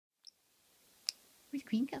Where's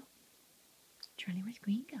green go? Charlie, where's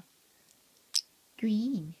green go?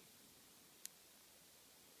 Green.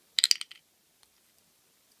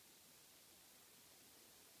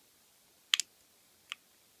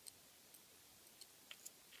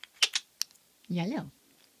 Yellow.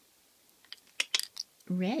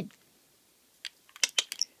 Red.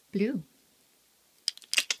 Blue.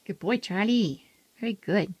 Good boy, Charlie. Very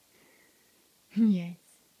good. Yes.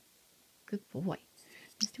 Good boy.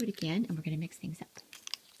 Let's do it again, and we're going to mix things up.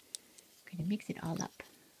 We're going to mix it all up.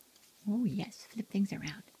 Oh, yes. Flip things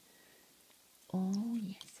around. Oh,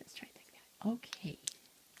 yes. Let's try it like that. Okay.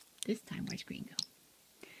 This time, where's green go?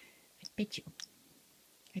 I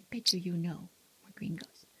bet you you know where green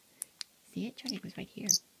goes. See it? Charlie, it was right here.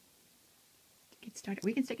 Get started.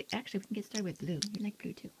 We can start. Actually, we can get started with blue. You like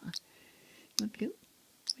blue too, huh? You want blue?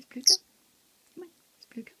 Where's blue go? Come on. Where's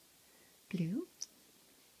blue go? Blue.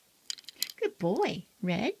 Good boy.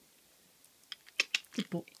 Red. Good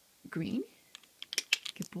boy. Green.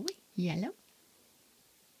 Good boy. Yellow.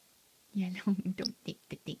 Yellow. Don't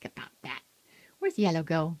think about that. Where's yellow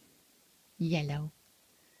go? Yellow.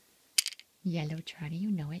 Yellow, Charlie.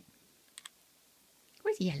 You know it.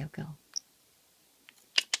 Where's yellow go?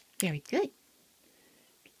 Very good.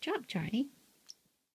 Good job, Charlie.